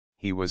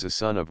He was a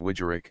son of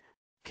Widerick,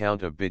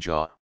 Count of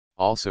Bijau,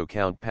 also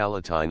Count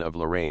Palatine of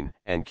Lorraine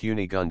and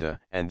Cunegunda,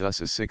 and thus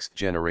a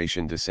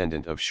sixth-generation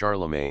descendant of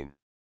Charlemagne.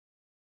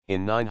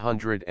 In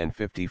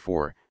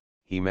 954,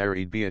 he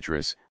married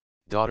Beatrice,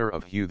 daughter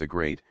of Hugh the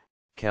Great,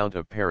 Count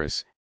of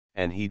Paris,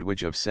 and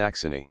Hedwige of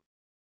Saxony.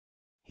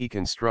 He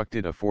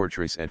constructed a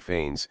fortress at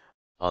Fanes,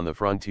 on the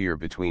frontier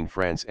between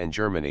France and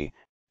Germany,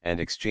 and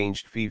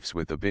exchanged fiefs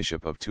with the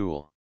Bishop of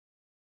Toul.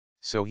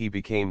 So he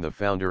became the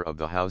founder of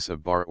the House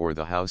of Bar or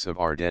the House of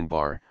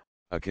Ardennes-Bar,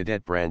 a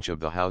cadet branch of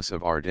the House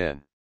of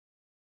Ardennes.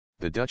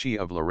 The Duchy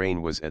of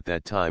Lorraine was at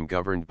that time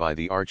governed by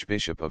the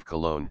Archbishop of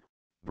Cologne,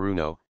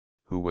 Bruno,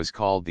 who was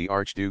called the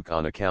Archduke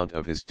on account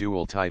of his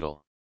dual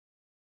title.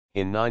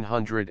 In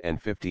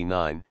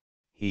 959,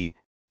 he,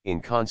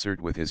 in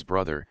concert with his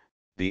brother,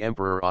 the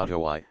Emperor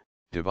Otto I,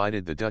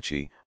 divided the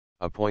duchy,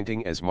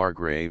 appointing as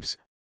margraves,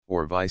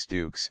 or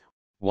vice-dukes,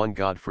 one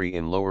Godfrey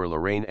in Lower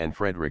Lorraine and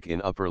Frederick in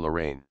Upper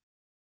Lorraine.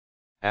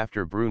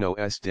 After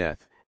Bruno's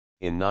death,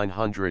 in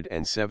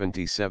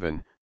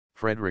 977,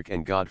 Frederick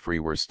and Godfrey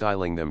were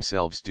styling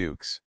themselves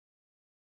dukes.